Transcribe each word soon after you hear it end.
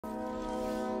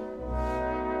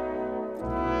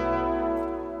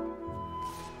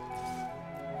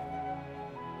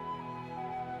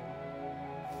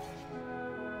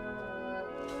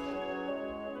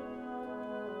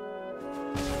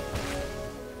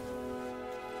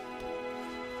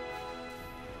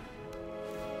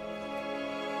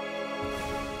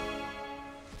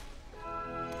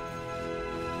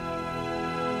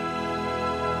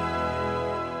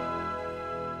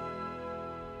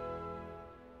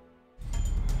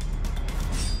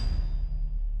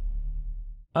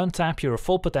Untap your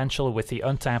full potential with the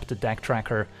Untapped Deck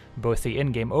Tracker. Both the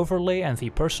in-game overlay and the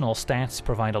personal stats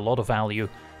provide a lot of value.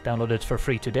 Download it for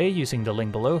free today using the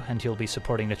link below and you'll be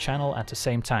supporting the channel at the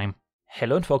same time.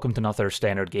 Hello and welcome to another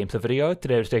Standard Games video.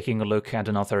 Today we're taking a look at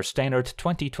another Standard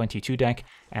 2022 deck,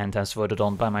 and as voted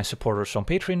on by my supporters on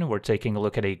Patreon, we're taking a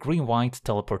look at a green-white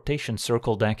Teleportation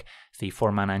Circle deck. The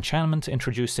 4-mana enchantment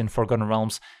introduced in Forgotten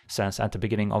Realms says at the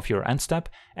beginning of your end step,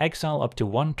 exile up to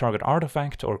one target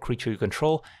artifact or creature you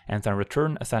control, and then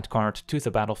return that card to the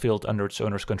battlefield under its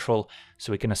owner's control.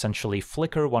 So we can essentially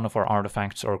flicker one of our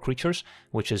artifacts or creatures,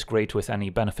 which is great with any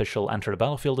beneficial enter the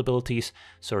battlefield abilities,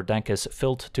 so our deck is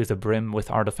filled to the brim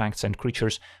with artifacts and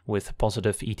creatures with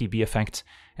positive ETB effects.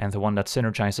 And the one that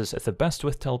synergizes the best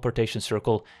with Teleportation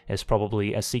Circle is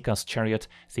probably Esika's Chariot,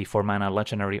 the 4-mana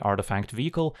legendary artifact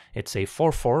vehicle. It's a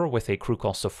 4/4 with a crew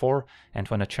cost of 4, and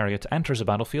when a Chariot enters a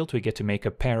battlefield, we get to make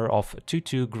a pair of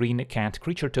 2/2 green cat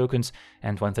creature tokens,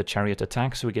 and when the Chariot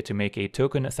attacks, we get to make a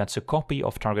token that's a copy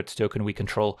of target token we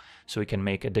control, so we can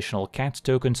make additional cat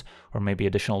tokens, or maybe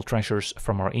additional treasures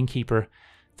from our Innkeeper.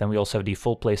 Then we also have the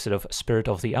full playset of Spirit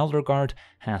of the Elder Guard,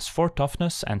 has 4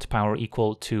 toughness and power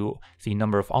equal to the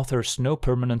number of other snow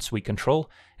permanents we control,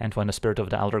 and when the Spirit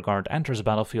of the Elder Guard enters a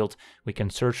battlefield, we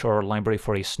can search our library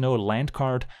for a snow land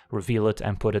card, reveal it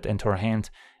and put it into our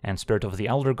hand. And Spirit of the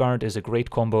Elder Guard is a great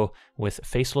combo with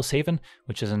Faceless Haven,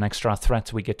 which is an extra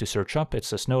threat we get to search up.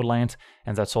 It's a snow land,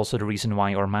 and that's also the reason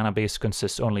why our mana base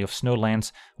consists only of snow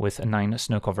lands, with 9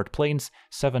 snow-covered plains,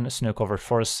 7 snow-covered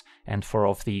forests, and 4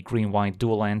 of the green-white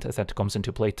dual land that comes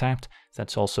into play tapped.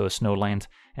 That's also a snow land,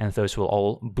 and those will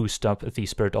all boost up the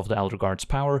Spirit of the Elder Guard's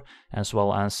power, as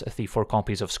well as the 4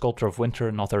 copies of Sculptor of Winter,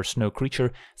 another snow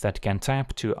creature that can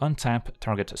tap to untap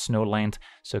target snow land,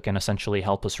 so it can essentially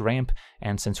help us ramp.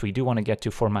 And since we do want to get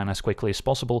to 4 mana as quickly as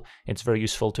possible, it's very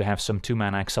useful to have some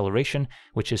 2-mana acceleration,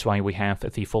 which is why we have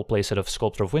the full playset of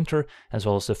Sculptor of Winter, as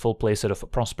well as the full playset of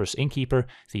Prosperous Innkeeper,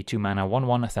 the 2-mana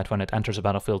 1/1 that when it enters a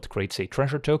battlefield creates a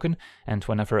treasure token, and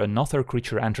whenever another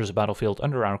creature enters a battlefield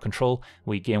under our control,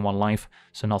 we gain 1 life.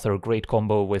 So another great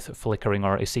combo with flickering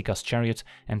our Esika's Chariot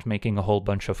and making a whole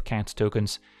bunch of cat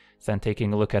tokens. Then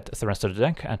taking a look at the rest of the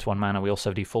deck, at 1 mana we also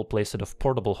have the full playset of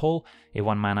Portable Hole, a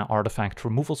 1-mana artifact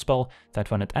removal spell that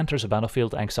when it enters a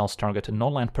battlefield exiles target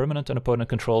non-land permanent an opponent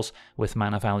controls with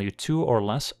mana value 2 or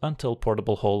less until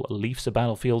Portable Hole leaves the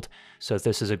battlefield. So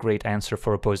this is a great answer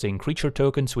for opposing creature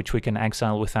tokens, which we can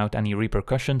exile without any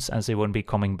repercussions, as they won't be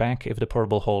coming back if the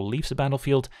Portable Hole leaves the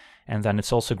battlefield. And then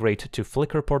it's also great to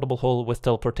flicker Portable Hole with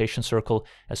Teleportation Circle,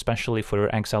 especially if we're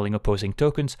exiling opposing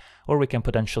tokens, or we can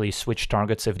potentially switch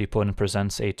targets if the opponent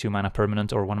presents a 2-mana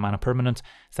permanent or 1-mana permanent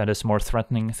that is more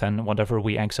threatening than whatever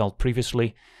we exiled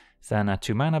previously. Then at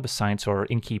 2 mana, besides our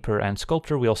Innkeeper and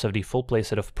Sculptor, we also have the full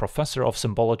playset of Professor of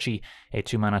Symbology, a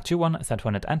 2-mana 2/1 that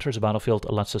when it enters a battlefield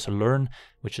lets us learn,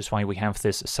 which is why we have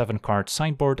this 7-card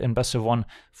sideboard in Best of 1,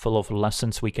 full of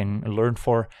lessons we can learn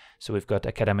for. So we've got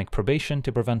Academic Probation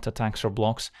to prevent attacks or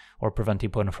blocks, or prevent the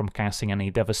opponent from casting any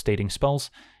devastating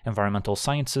spells, Environmental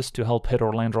Sciences to help hit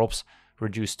our land drops,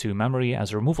 Reduce to Memory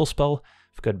as a removal spell.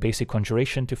 We've got Basic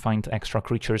Conjuration to find extra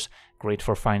creatures, great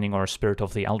for finding our Spirit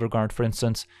of the Elder Guard, for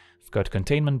instance. We've got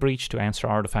Containment Breach to answer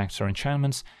artifacts or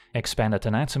enchantments, Expanded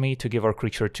Anatomy to give our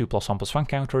creature 2+1/+1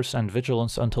 counters and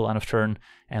Vigilance until end of turn,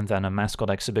 and then a Mascot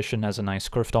Exhibition as a nice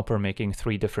curve topper, making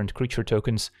 3 different creature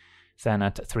tokens. Then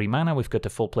at 3 mana, we've got the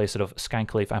full playset of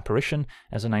Skyclave Apparition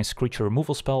as a nice creature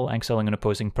removal spell, exiling an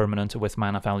opposing permanent with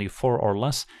mana value 4 or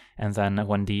less, and then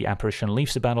when the apparition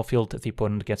leaves the battlefield, the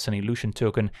opponent gets an illusion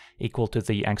token equal to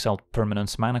the exiled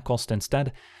permanent's mana cost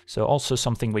instead. So also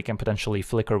something we can potentially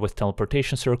flicker with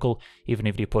Teleportation Circle, even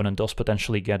if the opponent does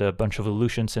potentially get a bunch of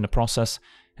illusions in the process.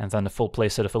 And then the full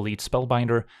playset of Elite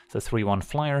Spellbinder, the 3/1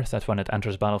 flyer that when it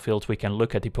enters battlefield we can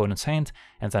look at the opponent's hand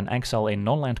and then exile a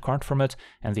non-land card from it,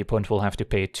 and the opponent will have to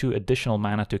pay 2 additional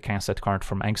mana to cast that card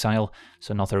from exile,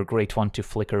 so another great one to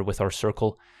flicker with our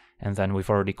circle. And then we've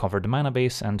already covered the mana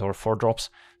base and our 4 drops,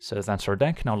 so that's our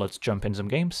deck. Now let's jump in some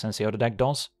games and see how the deck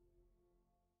does.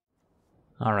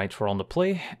 Alright, we're on the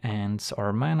play, and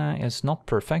our mana is not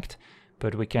perfect,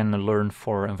 but we can learn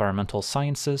for Environmental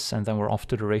Sciences and then we're off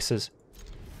to the races.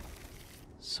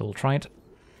 So we'll try it.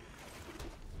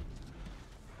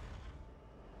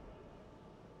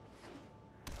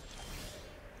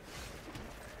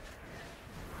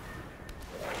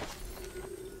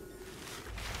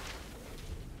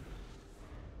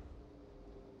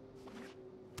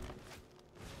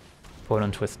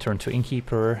 Opponent with turn to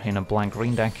Innkeeper in a blank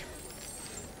green deck.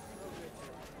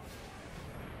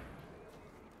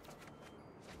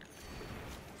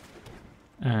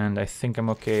 And I think I'm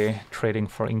okay trading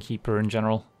for Innkeeper in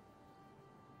general.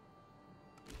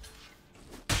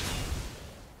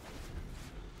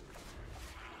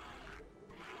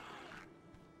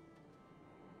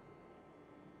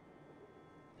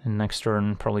 Next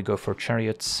turn, probably go for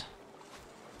Chariots.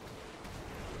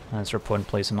 As our opponent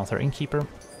plays another Innkeeper.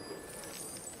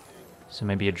 So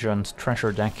maybe a Giant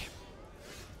Treasure deck.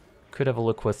 Could have a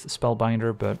look with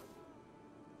Spellbinder, but...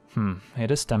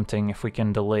 it is tempting if we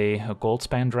can delay a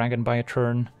Goldspan Dragon by a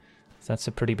turn. That's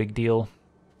a pretty big deal.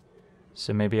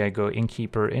 So maybe I go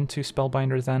Innkeeper into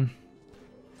Spellbinder then.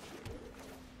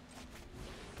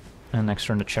 And next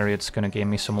turn the Chariot's gonna gain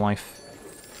me some life.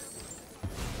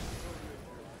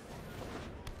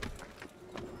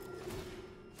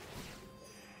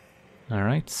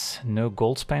 Alright, no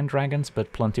Goldspan dragons,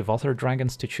 but plenty of other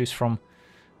dragons to choose from.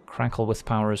 Crackle with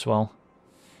power as well.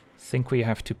 Think we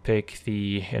have to pick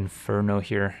the Inferno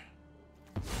here,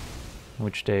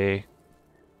 which they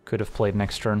could have played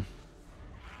next turn.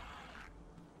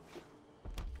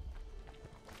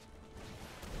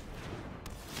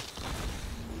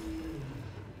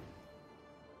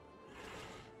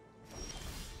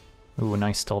 Ooh, a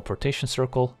nice teleportation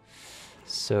circle.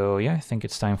 So yeah, I think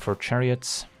it's time for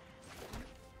Chariots.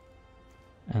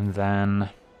 And then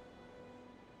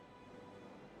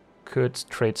could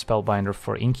trade Spellbinder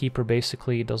for Innkeeper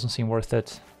basically, doesn't seem worth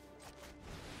it.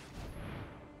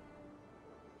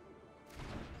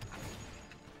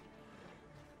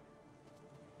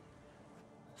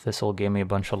 This'll give me a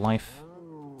bunch of life.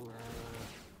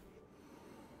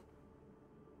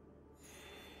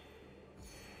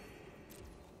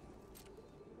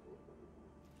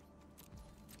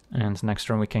 And next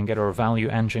turn we can get our value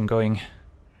engine going.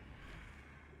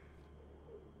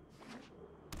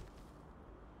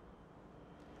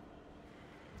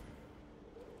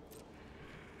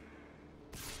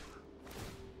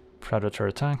 Predator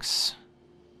attacks,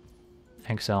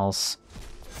 exiles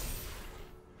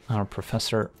our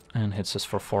Professor, and hits us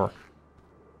for 4.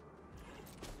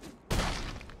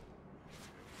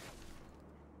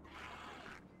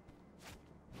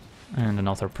 And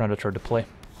another Predator to play.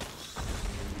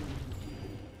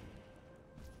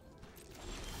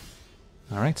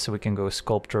 Alright, so we can go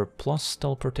Sculptor plus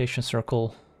Teleportation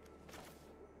Circle.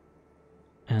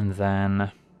 And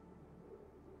then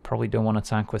probably don't want to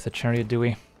attack with a Chariot, do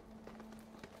we?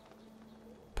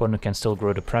 Opponent can still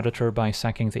grow the Predator by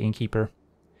sacking the Innkeeper.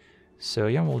 So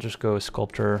yeah, we'll just go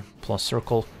Sculptor plus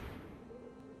Circle.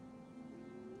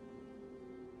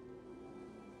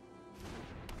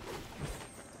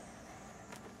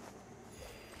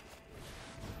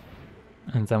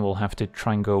 And then we'll have to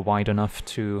try and go wide enough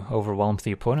to overwhelm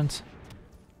the opponent.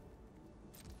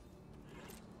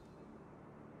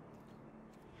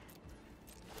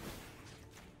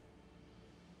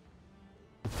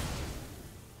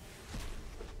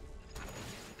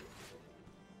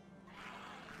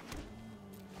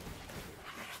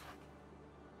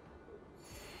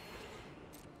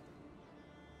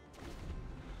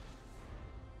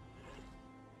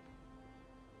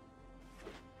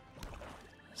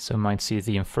 So might see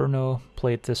the Inferno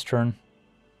played this turn.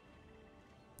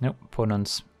 Nope,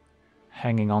 opponent's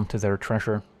hanging on to their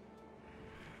treasure.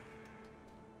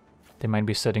 They might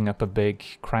be setting up a big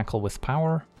Crackle with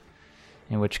power,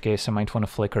 in which case I might want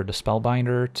to flicker the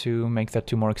Spellbinder to make that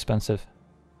 2 more expensive.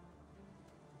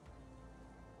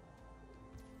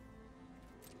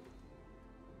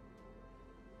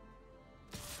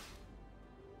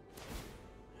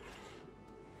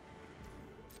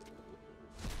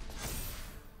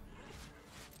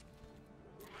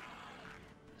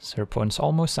 So opponent's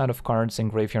almost out of cards in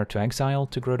Graveyard to Exile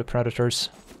to grow the Predators.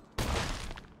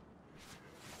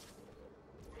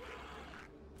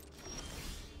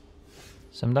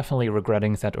 So I'm definitely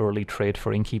regretting that early trade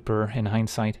for Innkeeper in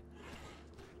hindsight.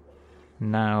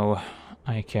 Now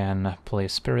I can play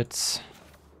Spirits.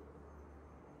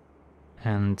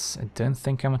 And I don't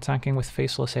think I'm attacking with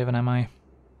Faceless Haven, am I?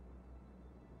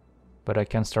 But I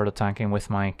can start attacking with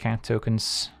my cat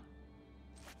tokens.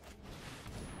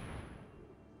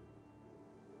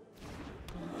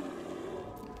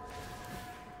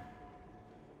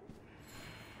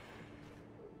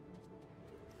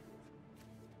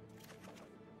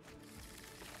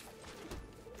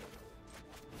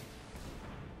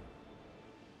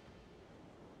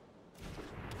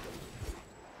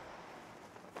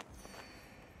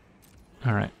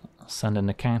 Alright, I'll send in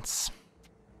the cats.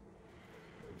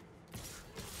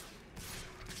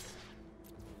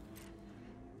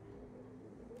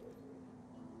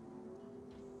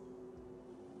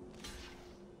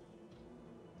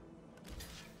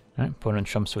 Alright, opponent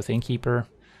jumps with Innkeeper,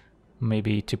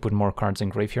 maybe to put more cards in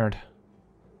graveyard.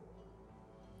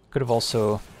 Could have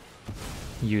also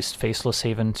used Faceless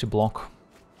Haven to block.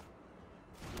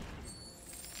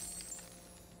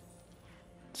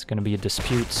 It's gonna be a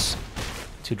Disputes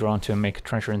to draw into and make a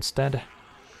treasure instead.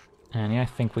 And yeah, I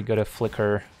think we gotta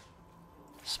flicker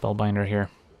Spellbinder here.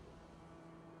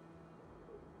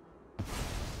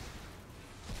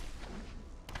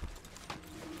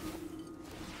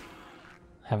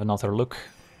 Have another look.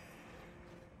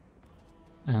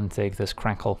 And take this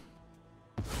Crackle.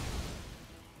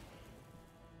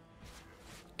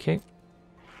 Okay.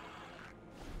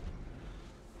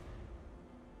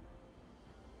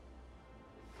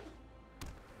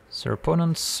 So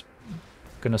opponents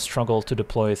gonna struggle to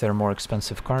deploy their more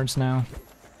expensive cards now.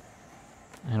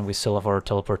 And we still have our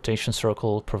Teleportation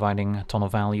Circle providing a ton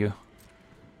of value.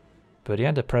 But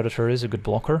yeah, the Predator is a good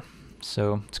blocker,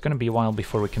 so it's gonna be a while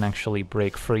before we can actually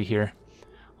break free here.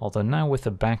 Although now with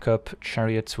the backup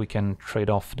Chariot we can trade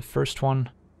off the first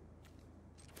one.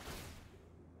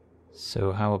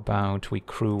 So how about we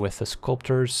crew with the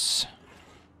Sculptors?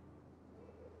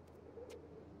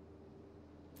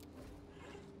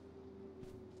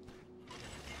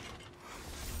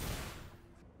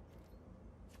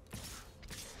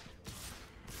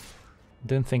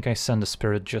 Don't think I send a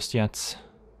Spirit just yet.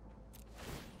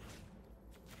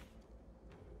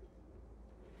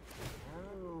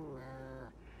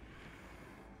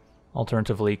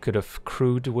 Alternatively, could have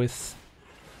crewed with,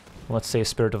 let's say,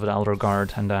 Spirit of the Elder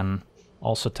Guard, and then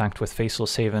also attacked with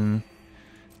Faceless Haven,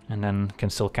 and then can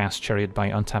still cast Chariot by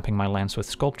untapping my lands with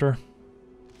Sculptor.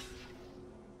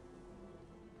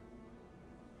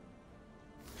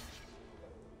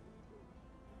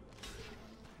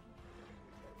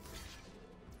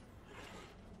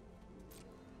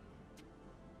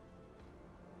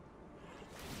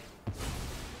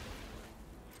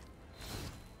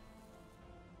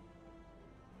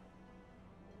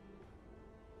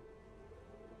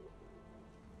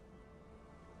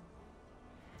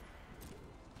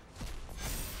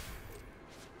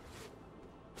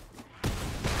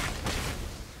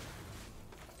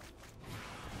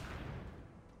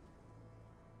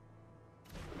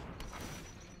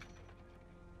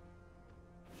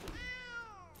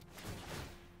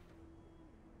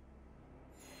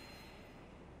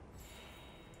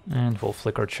 And we'll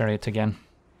flicker Chariot again.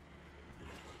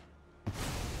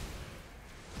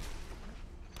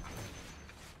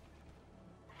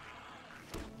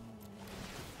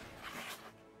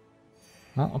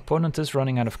 Well, opponent is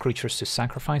running out of creatures to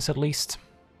sacrifice at least.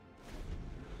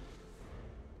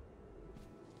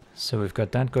 So we've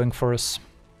got that going for us.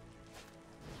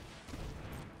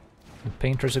 And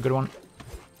Painter's a good one.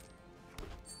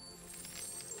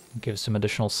 Gives some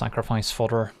additional sacrifice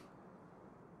fodder.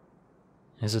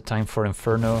 Is it time for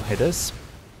Inferno? It is.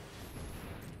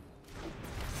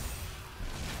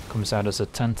 Comes out as a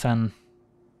 10-10.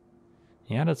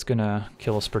 Yeah, that's gonna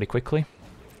kill us pretty quickly.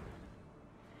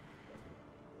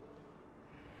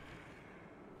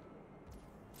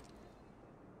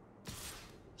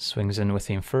 Swings in with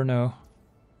the Inferno.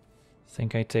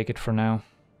 Think I take it for now.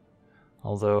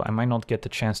 Although I might not get the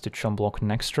chance to chum block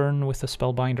next turn with the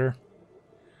Spellbinder.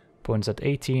 Opponent's at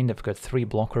 18, they've got 3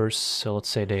 blockers, so let's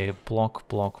say they block,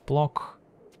 block, block.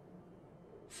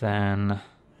 Then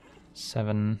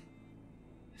 7.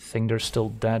 I think they're still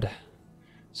dead,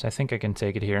 so I think I can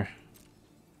take it here.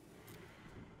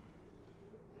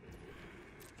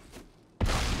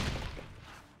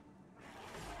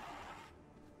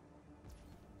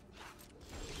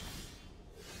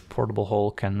 Portable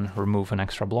Hole can remove an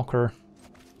extra blocker.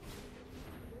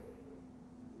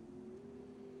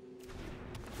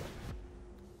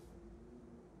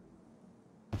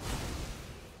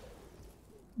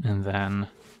 And then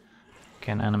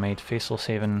can animate Faceless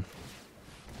Haven.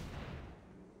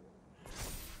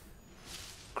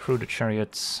 Crew the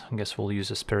Chariots. I guess we'll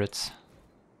use a Spirit.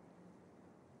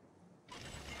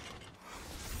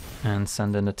 And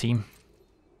send in the team.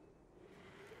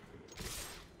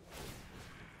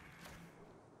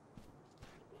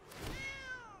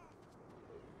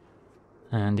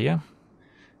 And yeah,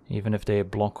 even if they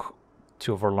block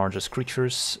 2 of our largest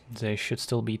creatures, they should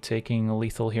still be taking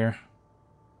lethal here.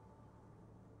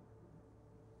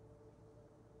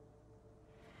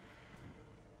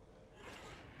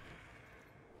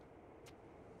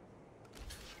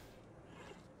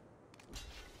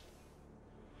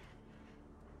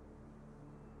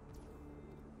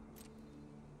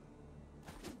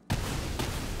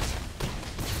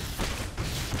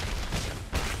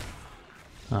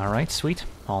 Alright, sweet.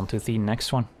 On to the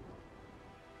next one.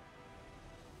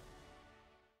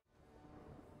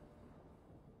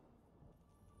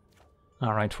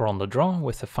 Alright, we're on the draw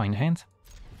with a fine hand.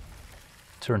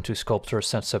 Turn 2 Sculptor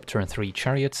sets up turn 3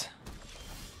 Chariot.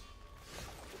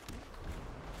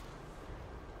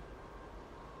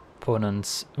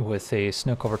 Opponent with a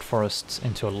Snow-Covered Forest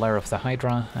into a Lair of the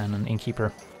Hydra and an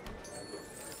Innkeeper.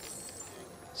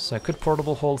 So I could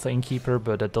portable hold the Innkeeper,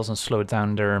 but it doesn't slow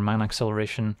down their mana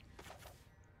acceleration.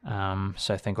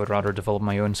 So I think I'd rather develop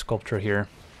my own sculpture here.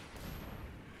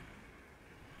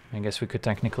 I guess we could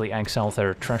technically exile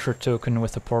their treasure token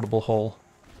with the portable hole.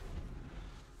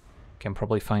 Can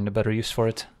probably find a better use for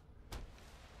it.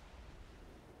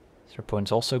 Their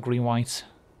opponent's also green-white.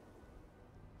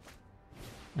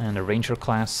 And a Ranger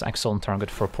class, excellent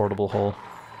target for a portable hole.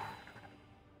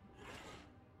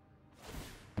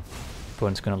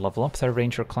 Opponent's going to level up their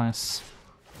Ranger class.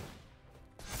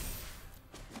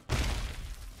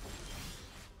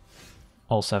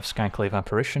 Also have Skyclave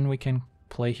Apparition we can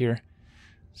play here.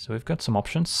 So we've got some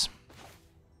options.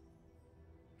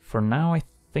 For now, I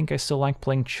think I still like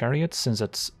playing Chariot, since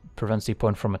it prevents the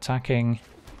opponent from attacking.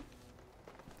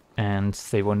 And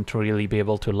they won't really be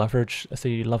able to leverage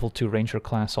the level 2 Ranger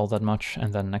class all that much,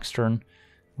 and then next turn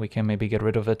we can maybe get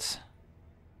rid of it.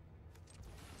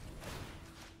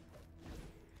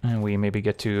 And we maybe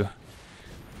get to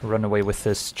run away with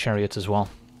this Chariot as well.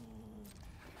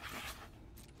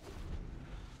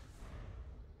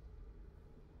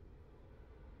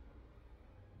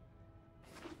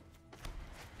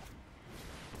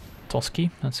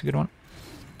 Toski, that's a good one.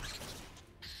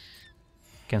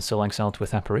 Can still exile it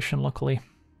with Apparition, luckily.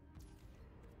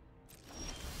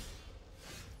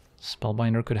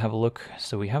 Spellbinder could have a look,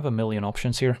 so we have a million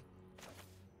options here.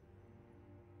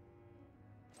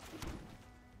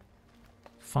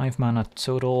 5 mana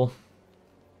total.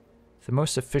 The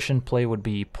most efficient play would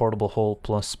be Portable Hole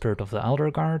plus Spirit of the Elder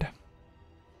Guard.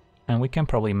 And we can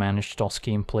probably manage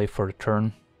Toski in play for the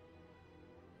turn.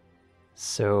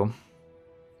 So,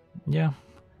 yeah,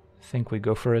 I think we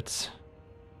go for it.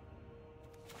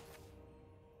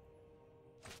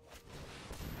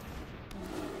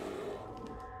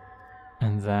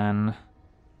 And then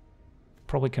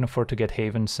probably can afford to get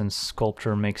Haven, since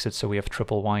Sculpture makes it so we have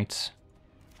triple white.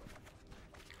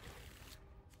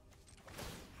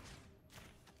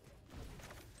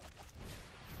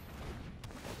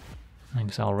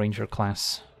 Exile Ranger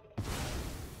class.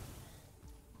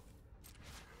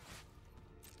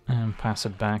 And pass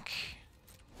it back.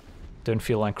 Don't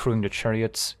feel like crewing the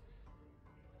Chariots.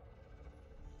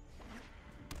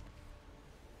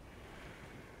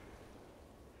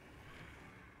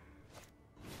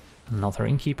 Another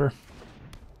Innkeeper.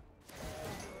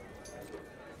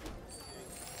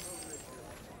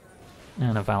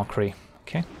 And a Valkyrie.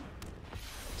 Okay.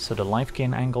 So the life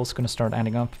gain angle is going to start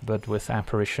adding up, but with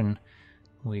Apparition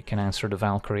we can answer the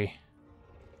Valkyrie.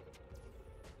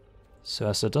 So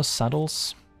as the dust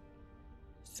settles,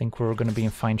 I think we're going to be in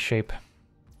fine shape.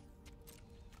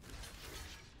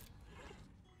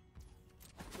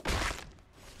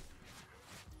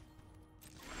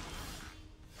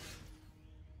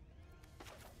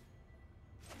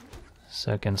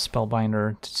 So again,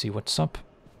 Spellbinder to see what's up.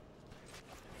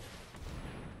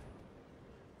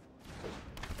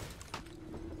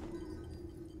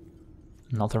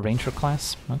 Another Ranger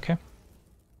class, okay.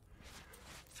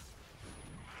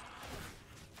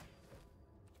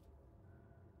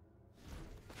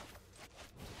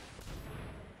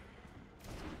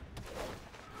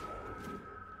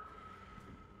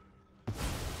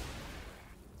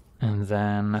 And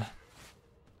then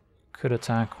could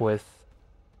attack with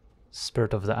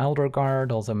Spirit of the Elder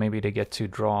Guard, although maybe they get to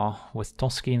draw with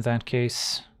Toski in that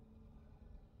case.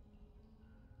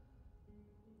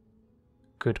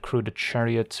 Could crew the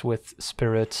Chariot with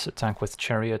Spirit, attack with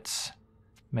Chariot,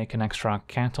 make an extra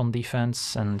cat on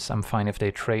defense, and I'm fine if they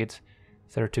trade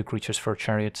their 2 creatures for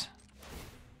Chariot.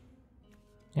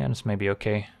 Yeah, this may be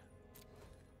okay.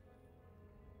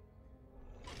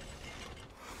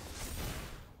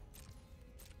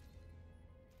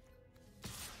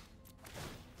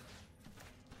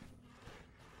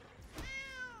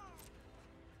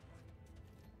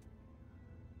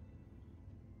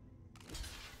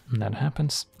 And that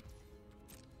happens.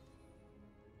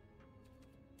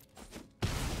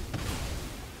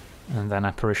 And then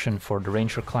Apparition for the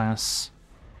Ranger class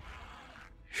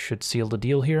should seal the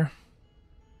deal here.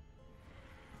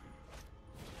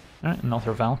 Alright,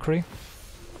 another Valkyrie.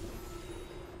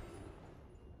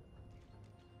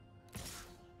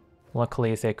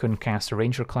 Luckily they couldn't cast a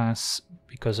Ranger class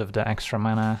because of the extra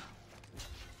mana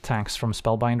tax from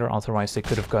Spellbinder, otherwise they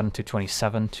could have gotten to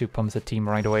 27 to pump the team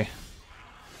right away.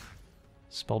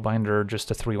 Spellbinder, just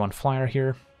a 3/1 flyer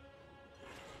here.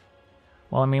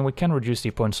 Well, I mean, we can reduce the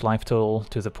opponent's life total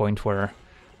to the point where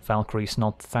Valkyrie's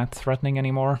not that threatening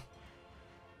anymore.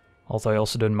 Although I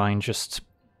also don't mind just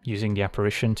using the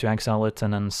Apparition to exile it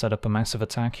and then set up a massive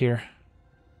attack here.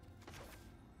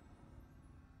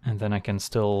 And then I can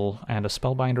still add a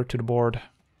Spellbinder to the board.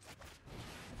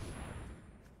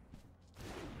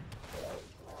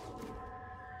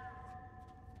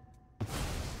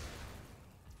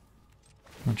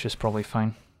 which is probably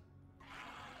fine.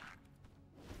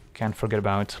 Can't forget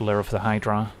about Lair of the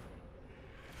Hydra.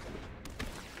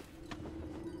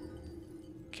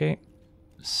 Okay,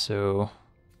 so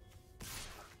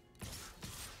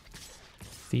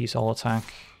these all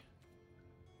attack.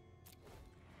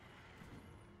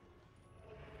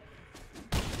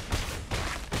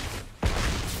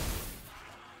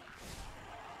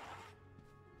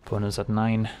 Opponent's at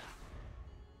 9.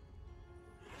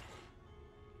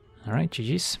 Alright,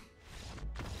 GG's.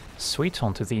 Sweet,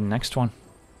 on to the next one.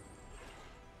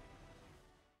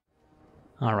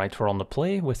 Alright, we're on the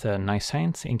play with a nice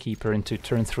hand, Innkeeper into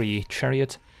turn 3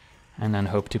 Chariot, and then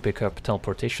hope to pick up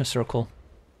Teleportation Circle.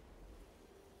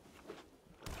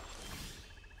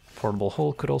 Portable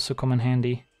Hole could also come in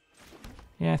handy.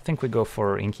 Yeah, I think we go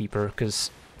for Innkeeper,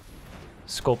 because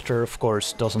Sculptor, of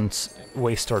course, doesn't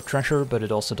waste our treasure, but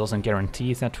it also doesn't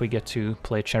guarantee that we get to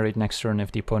play Chariot next turn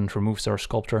if the opponent removes our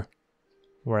Sculptor,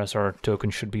 whereas our token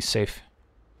should be safe.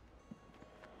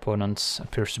 Opponent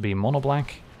appears to be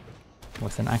mono-black,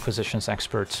 with an Acquisitions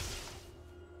Expert.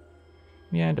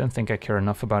 Yeah, I don't think I care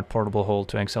enough about Portable Hole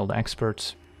to exile the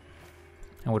Expert.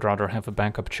 I would rather have a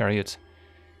backup Chariot,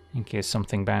 in case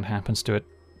something bad happens to it.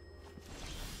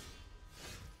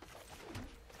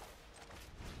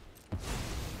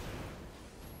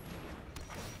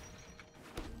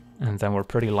 And then we're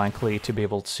pretty likely to be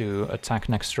able to attack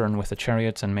next turn with a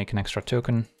Chariot and make an extra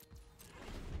token.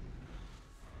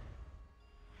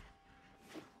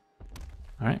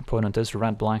 Alright, opponent is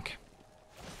red-black.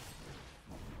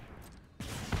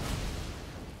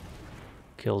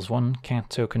 Kills one cat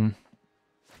token.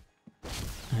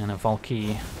 And a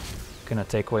Valky gonna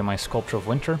take away my Sculptor of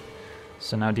Winter.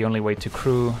 So now the only way to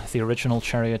crew the original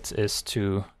Chariot is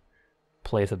to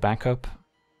play the backup.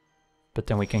 But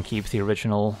then we can keep the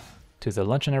original to the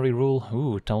legendary rule.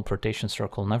 Ooh, Teleportation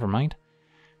Circle, never mind.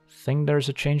 Think there's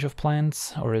a change of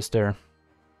plans, or is there?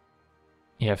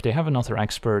 Yeah, if they have another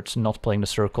expert, not playing the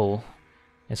circle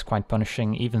is quite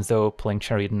punishing, even though playing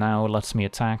Chariot now lets me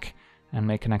attack and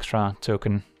make an extra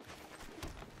token.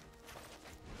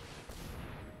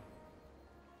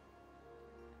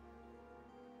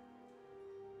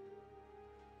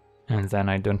 And then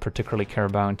I don't particularly care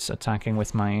about attacking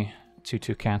with my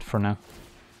 2/2 cat for now.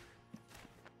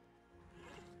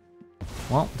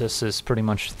 Well, this is pretty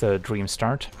much the dream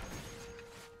start.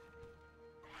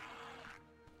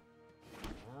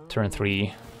 Turn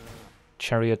 3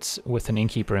 Chariots with an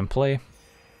Innkeeper in play.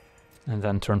 And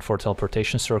then turn 4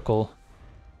 Teleportation Circle.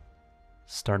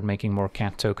 Start making more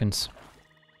cat tokens.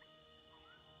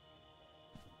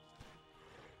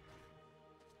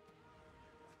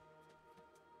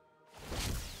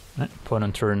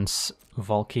 Opponent turns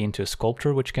Valky into a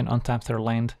Sculptor, which can untap their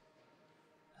land,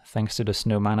 thanks to this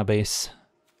no mana base.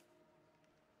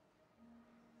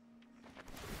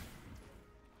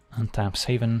 Untaps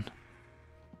Haven.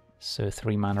 So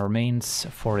 3 mana remains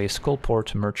for a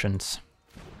Skullport Merchant.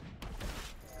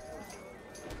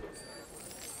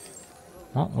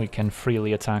 Well, we can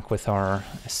freely attack with our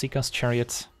Esika's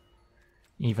Chariot,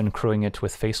 even crewing it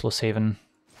with Faceless Haven.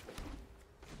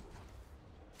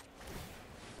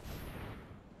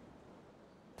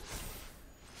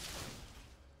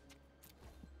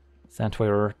 That way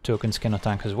our tokens can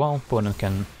attack as well. Opponent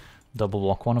can double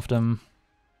block one of them.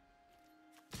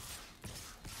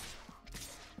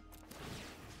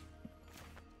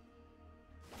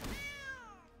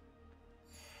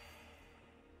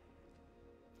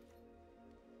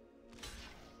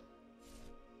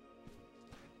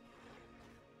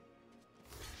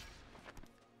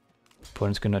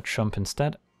 Opponent's gonna jump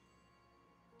instead.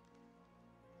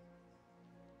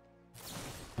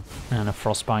 And a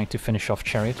Frostbite to finish off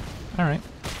Chariot. Alright.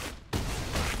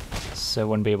 So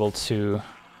won't be able to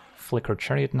flicker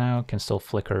Chariot now, can still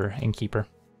flicker Innkeeper.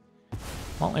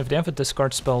 Well, if they have a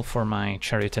discard spell for my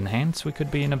Chariot in hand, we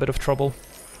could be in a bit of trouble.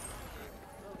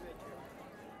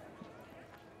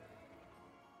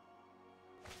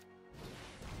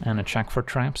 And a check for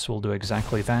traps will do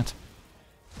exactly that.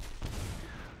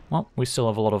 Well, we still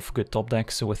have a lot of good top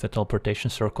decks with the Teleportation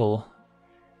Circle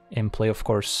in play, of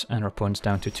course, and our opponent's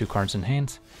down to 2 cards in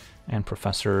hand, and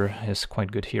Professor is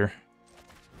quite good here.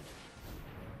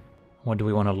 What do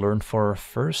we want to learn for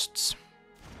first?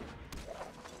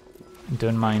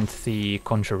 Don't mind the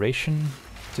Conjuration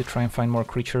to try and find more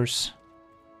creatures.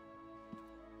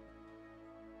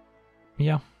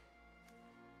 Yeah.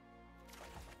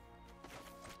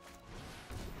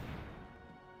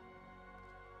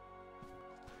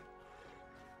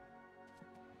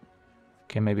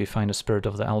 Okay, maybe find a Spirit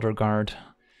of the Elder Guard,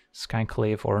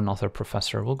 Skyclave, or another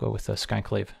Professor. We'll go with the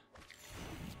Skyclave.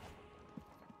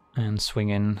 And swing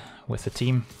in with the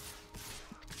team.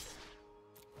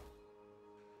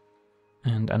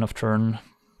 And end of turn,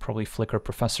 probably flicker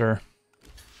Professor.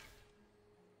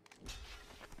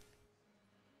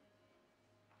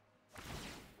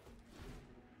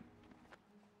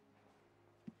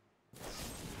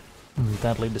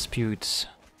 Deadly Dispute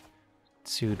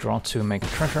to draw to make a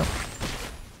treasure.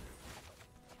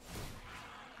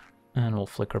 And we'll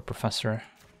flicker Professor.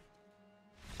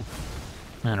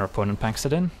 And our opponent packs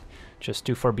it in. Just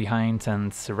too far behind,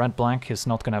 and red-black is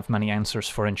not going to have many answers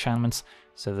for enchantments,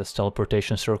 so this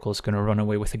Teleportation Circle is going to run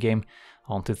away with the game.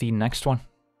 On to the next one.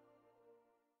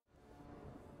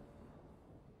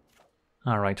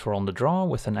 Alright, we're on the draw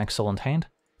with an excellent hand.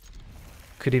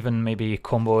 Could even maybe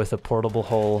combo with a Portable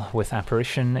Hole with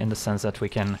Apparition, in the sense that we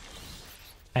can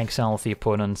exile the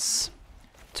opponent's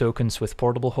tokens with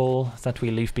Portable Hole that we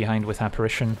leave behind with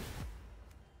Apparition.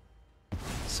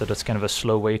 So that's kind of a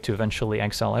slow way to eventually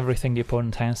exile everything the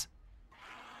opponent has.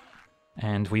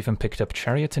 And we even picked up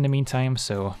Chariot in the meantime,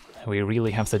 so we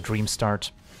really have the dream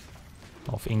start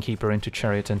of Innkeeper into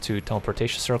Chariot into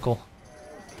Teleportation Circle.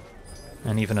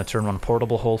 And even a turn 1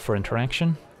 Portable Hole for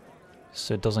interaction.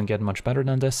 So it doesn't get much better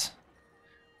than this.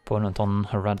 Opponent on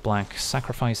a red-black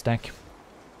sacrifice deck.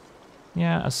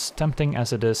 Yeah, as tempting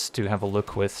as it is to have a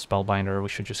look with Spellbinder, we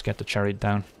should just get the Chariot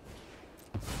down.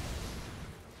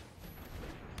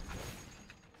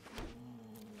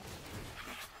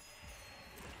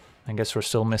 I guess we're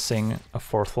still missing a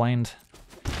 4th land,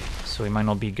 so we might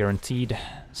not be guaranteed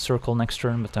Circle next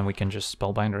turn, but then we can just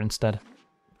Spellbinder instead.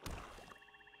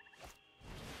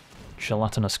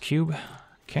 Gelatinous Cube,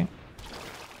 okay.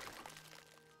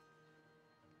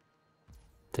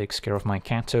 Takes care of my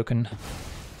cat token.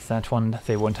 That one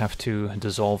they won't have to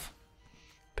dissolve.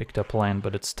 Picked up land,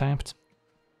 but it's tapped.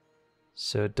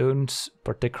 So don't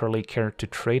particularly care to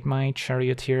trade my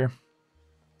Chariot here.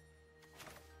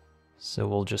 So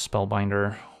we'll just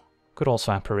Spellbinder. Could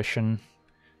also Apparition,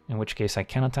 in which case I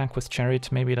can attack with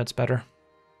Chariot, maybe that's better.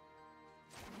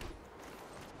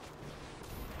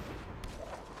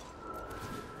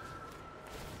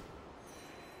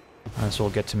 As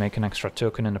we'll get to make an extra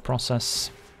token in the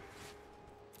process.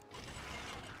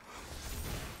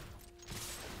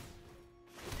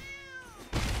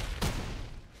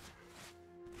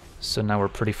 So now we're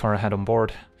pretty far ahead on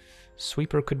board.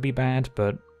 Sweeper could be bad,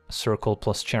 but Circle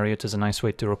plus Chariot is a nice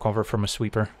way to recover from a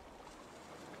sweeper.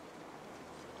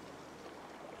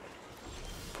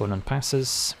 Opponent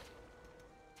passes.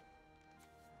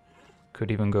 Could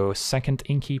even go second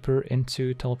Innkeeper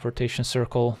into Teleportation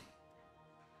Circle.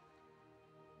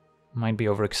 Might be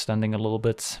overextending a little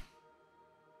bit.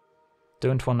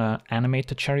 Don't want to animate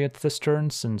the Chariot this turn,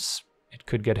 since it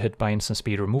could get hit by instant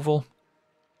speed removal.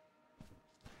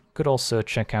 Could also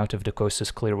check out if the coast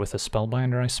is clear with a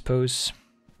Spellbinder, I suppose.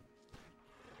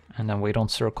 And then wait on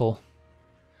Circle.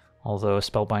 Although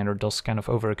Spellbinder does kind of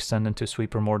overextend into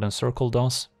Sweeper more than Circle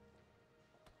does.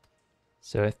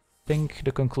 So I think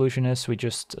the conclusion is we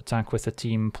just attack with the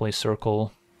team, play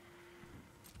Circle.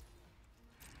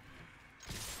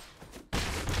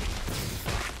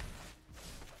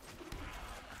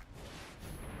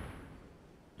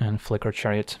 And flicker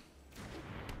Chariot.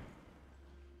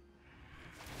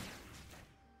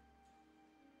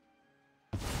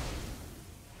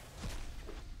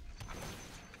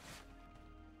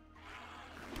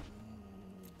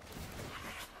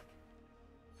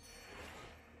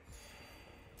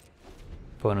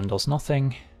 Opponent does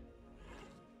nothing.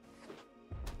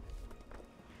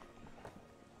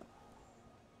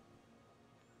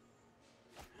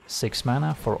 Six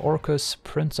mana for Orcus,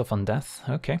 Prince of Undeath.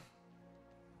 Okay.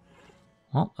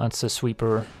 Well, that's a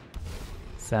sweeper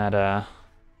that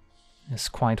is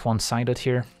quite one-sided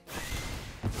here.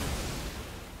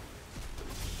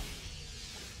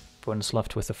 Opponent's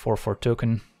left with a 4/4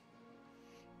 token,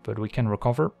 but we can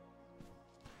recover.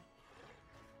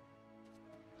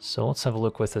 So let's have a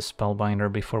look with the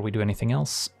Spellbinder before we do anything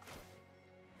else.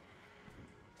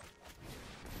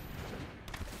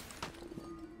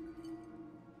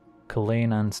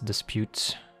 Kalane and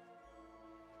Dispute.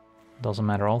 Doesn't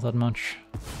matter all that much.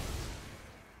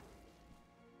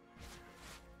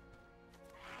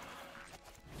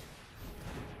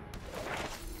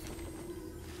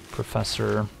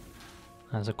 Professor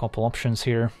has a couple options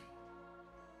here.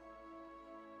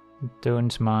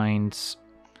 Don't mind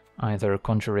either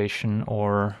Conjuration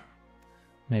or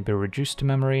maybe Reduced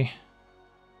Memory.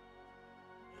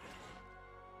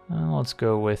 Let's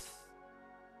go with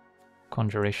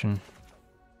Conjuration.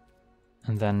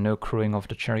 And then no crewing of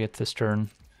the Chariot this turn.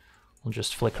 We'll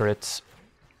just flicker it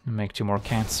and make 2 more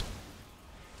cats.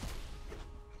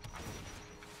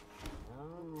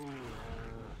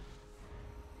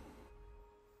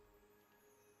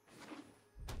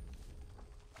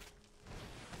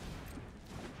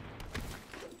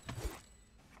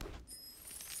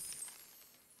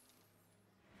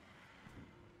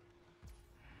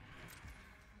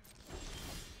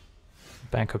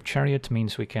 Backup Chariot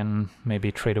means we can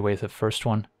maybe trade away the first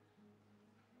one.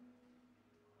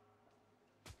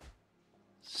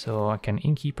 So I can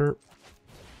Innkeeper.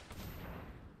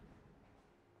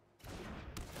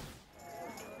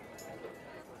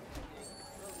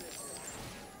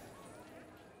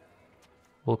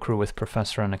 We'll crew with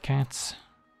Professor and a cat.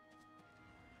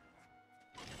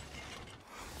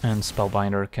 And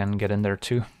Spellbinder can get in there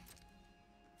too.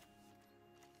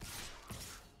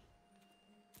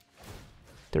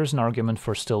 There's an argument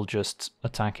for still just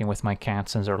attacking with my cat,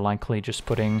 since they're likely just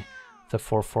putting the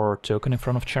 4/4 token in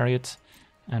front of Chariot,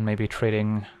 and maybe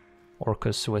trading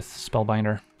Orcus with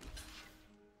Spellbinder.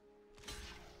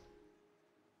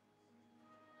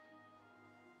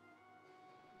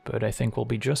 But I think we'll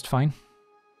be just fine.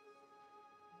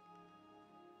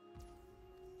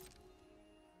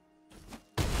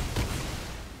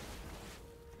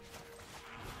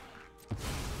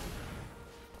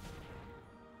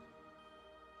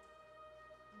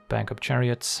 Backup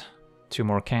Chariots, 2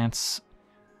 more cats,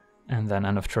 and then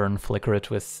end of turn flicker it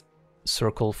with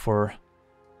Circle for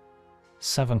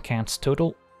 7 cats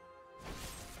total.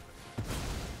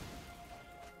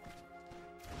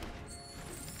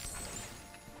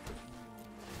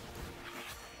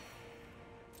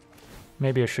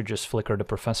 Maybe I should just flicker the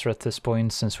Professor at this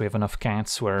point, since we have enough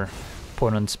cats where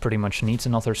opponents pretty much needs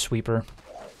another sweeper.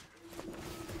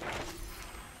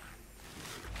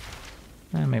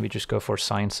 And maybe just go for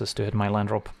Sciences to hit my land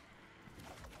drop.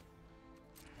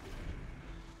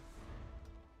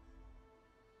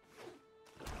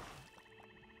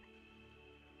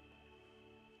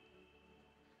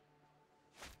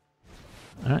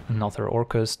 Alright, another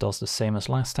Orcus does the same as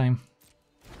last time.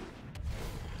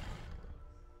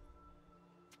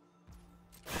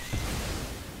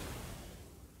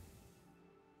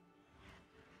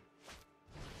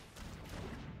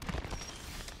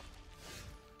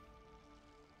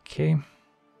 Okay.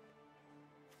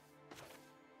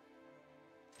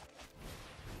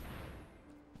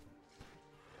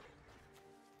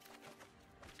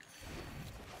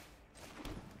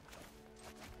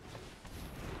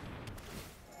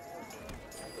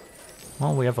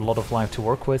 Well, we have a lot of life to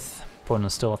work with.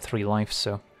 Opponent's still at 3 life,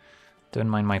 so don't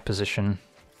mind my position.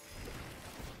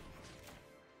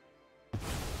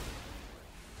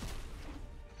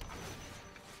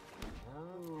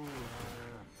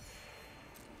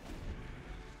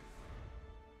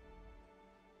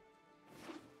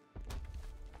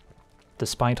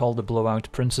 Despite all the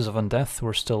blowout Princes of Undeath,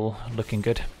 we're still looking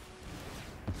good.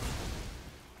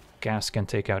 Gas can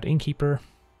take out Innkeeper.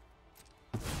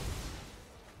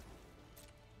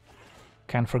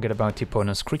 Can't forget about the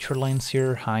opponent's creature lines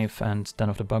here, Hive and Den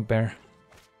of the Bugbear.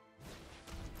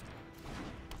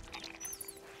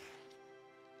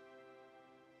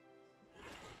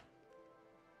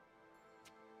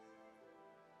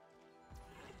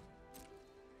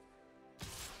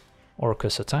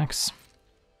 Orcus attacks.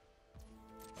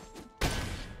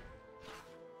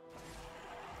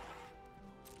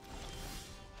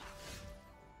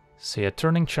 So yeah,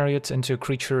 turning Chariot into a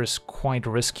creature is quite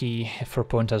risky if our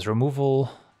opponent has removal.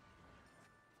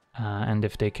 And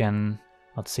if they can,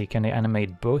 let's see, can they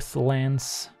animate both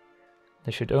lands?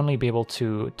 They should only be able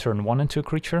to turn 1 into a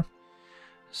creature.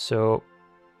 So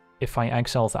if I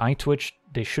exile the Eye Twitch,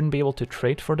 they shouldn't be able to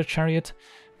trade for the Chariot.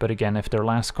 But again, if their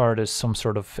last card is some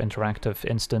sort of interactive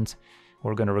instant,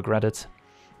 we're going to regret it.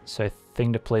 So I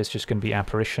think the play is just going to be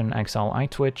Apparition, exile Eye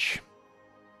Twitch.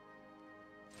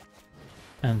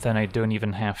 And then I don't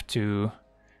even have to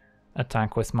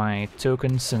attack with my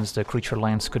token, since the creature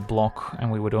lands could block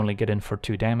and we would only get in for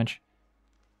 2 damage.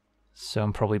 So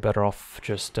I'm probably better off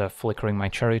just flickering my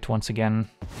Chariot once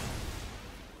again.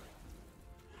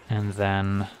 And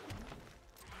then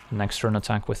next turn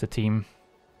attack with the team.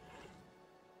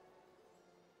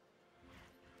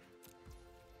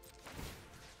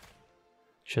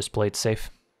 Just play it safe.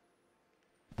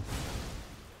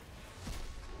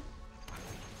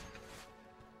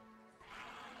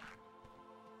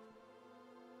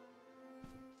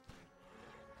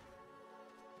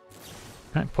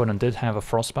 Opponent did have a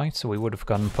Frostbite, so we would have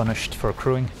gotten punished for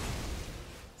crewing.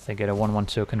 They get a 1/1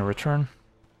 token in return.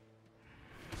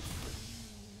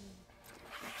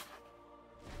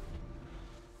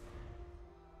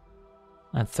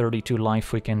 At 32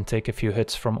 life we can take a few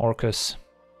hits from Orcus.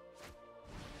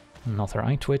 Another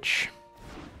Eye Twitch.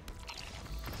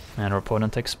 And our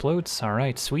opponent explodes.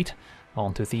 Alright, sweet.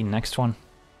 On to the next one.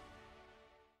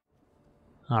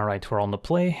 Alright, we're on the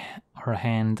play. Our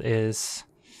hand is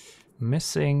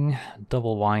missing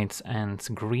double white and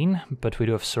green, but we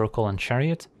do have Circle and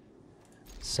Chariot.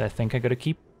 So I think I gotta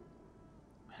keep.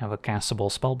 Have a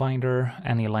castable Spellbinder.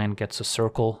 Any land gets a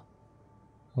Circle.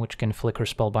 which can flicker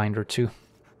Spellbinder too.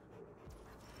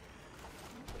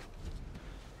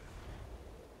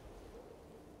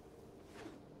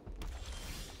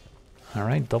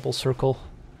 Alright, double circle.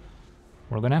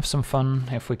 We're gonna have some fun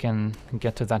if we can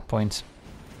get to that point.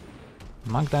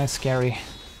 Magda is scary.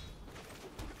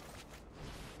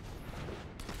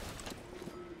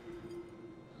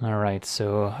 Alright,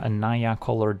 so a Naya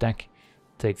color deck.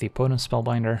 Take the opponent's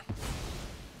Spellbinder.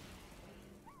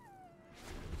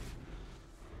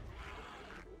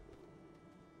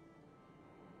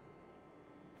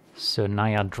 So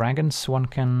Naya dragons, one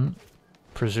can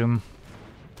presume.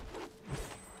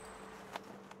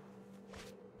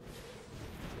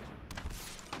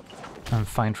 I'm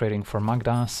fine trading for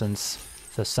Magda, since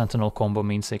the Sentinel combo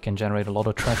means they can generate a lot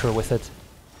of treasure with it.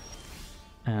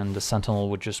 And the Sentinel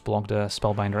would just block the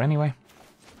Spellbinder anyway.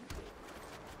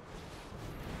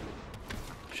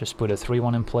 Just put a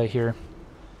 3-1 in play here.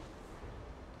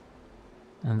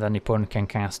 And then the opponent can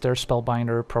cast their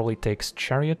Spellbinder, probably takes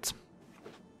Chariot.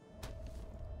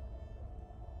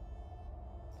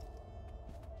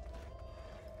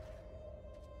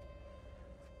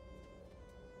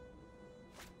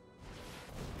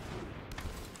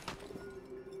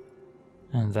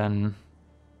 And then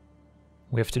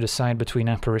we have to decide between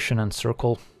Apparition and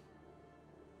Circle.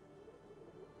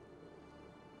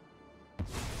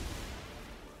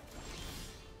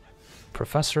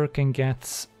 Professor can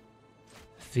get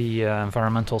the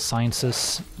Environmental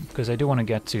Sciences, because I do want to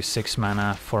get to 6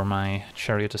 mana for my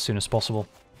Chariot as soon as possible.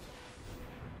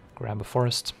 Grab a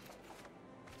Forest.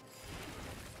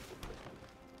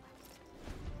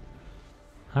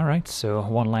 Alright, so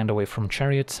 1 land away from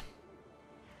Chariot.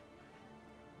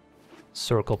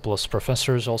 Circle plus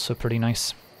Professor is also pretty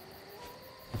nice.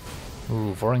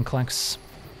 Ooh, Vorinclex.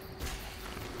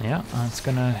 Yeah, that's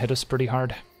gonna hit us pretty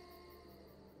hard.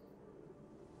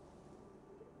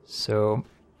 So,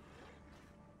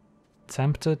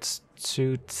 tempted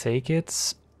to take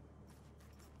it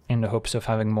in the hopes of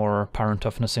having more Power and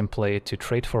Toughness in play to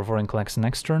trade for Vorinclex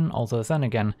next turn, although then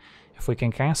again, if we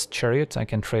can cast Chariot, I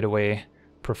can trade away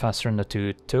Professor and the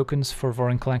 2 tokens for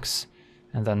Vorinclex.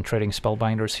 And then trading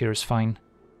Spellbinders here is fine.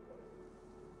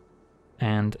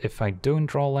 And if I don't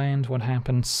draw land, what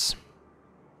happens?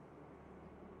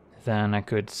 Then I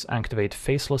could activate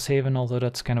Faceless Haven, although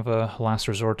that's kind of a last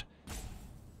resort.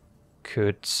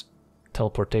 Could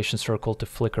Teleportation Circle to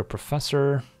flicker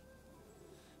Professor.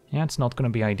 Yeah, it's not going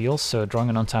to be ideal, so drawing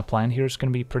an untapped land here is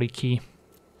going to be pretty key.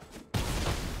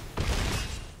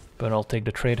 But I'll take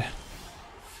the trade.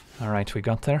 Alright, we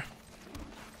got there.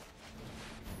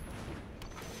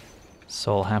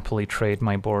 So I'll happily trade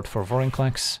my board for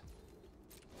Vorinclex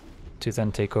to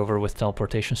then take over with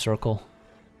Teleportation Circle.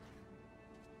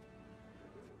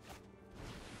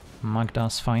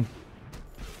 Magda's fine.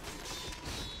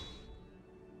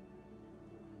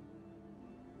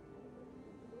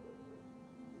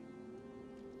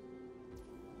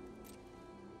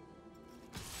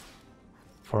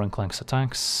 Vorinclex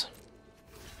attacks.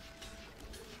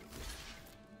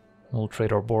 We'll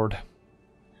trade our board.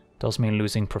 Does mean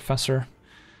losing Professor,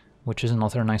 which is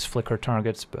another nice flicker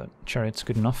target, but Chariot's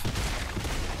good enough.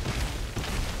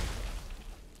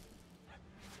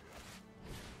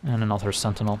 And another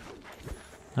Sentinel.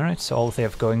 Alright, so all they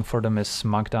have going for them is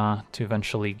Magda to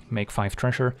eventually make 5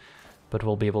 treasure, but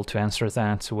we'll be able to answer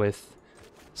that with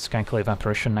Skyclave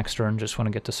Apparition next turn. Just want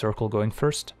to get the circle going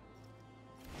first.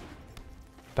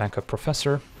 Backup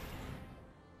Professor.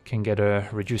 Can get a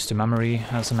Reduce to Memory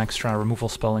as an extra removal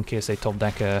spell in case they top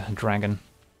deck a dragon.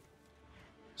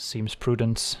 Seems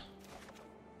prudent.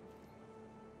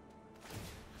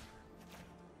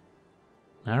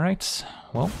 Alright,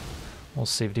 well, we'll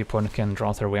see if the opponent can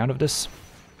draw their way out of this.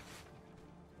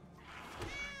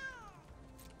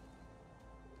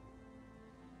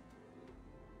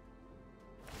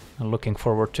 I'm looking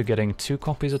forward to getting 2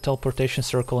 copies of Teleportation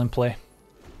Circle in play.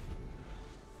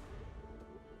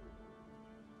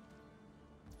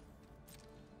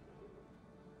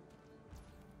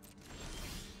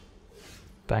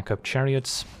 Backup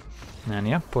Chariots, and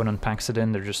yeah, opponent packs it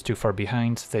in, they're just too far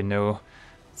behind, they know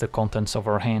the contents of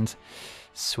our hand.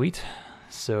 Sweet.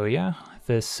 So yeah,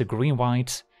 this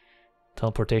green-white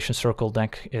Teleportation Circle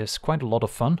deck is quite a lot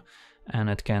of fun, and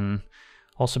it can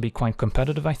also be quite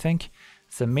competitive, I think.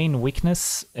 The main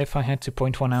weakness, if I had to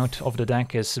point one out, of the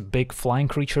deck is big flying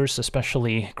creatures,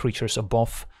 especially creatures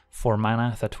above 4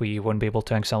 mana that we won't be able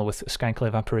to exile with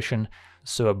Skyclave Apparition.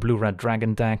 So a blue-red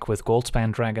dragon deck with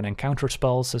Goldspan Dragon and counter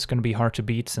spells is going to be hard to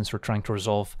beat since we're trying to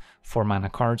resolve 4 mana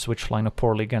cards which line up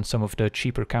poorly against some of the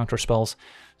cheaper counter spells.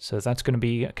 So that's going to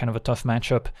be kind of a tough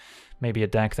matchup. Maybe a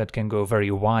deck that can go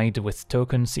very wide with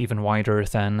tokens, even wider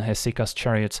than Esika's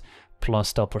Chariot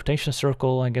plus Teleportation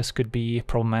Circle, I guess could be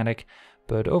problematic.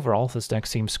 But overall, this deck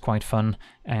seems quite fun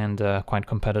and quite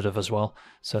competitive as well.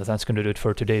 So that's going to do it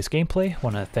for today's gameplay.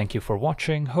 Want to thank you for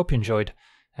watching, hope you enjoyed,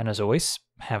 and as always,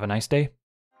 have a nice day.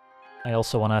 I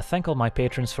also want to thank all my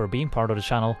patrons for being part of the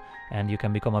channel, and you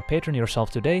can become a patron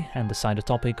yourself today and decide the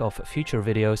topic of future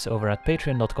videos over at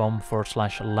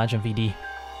patreon.com/LegenVD.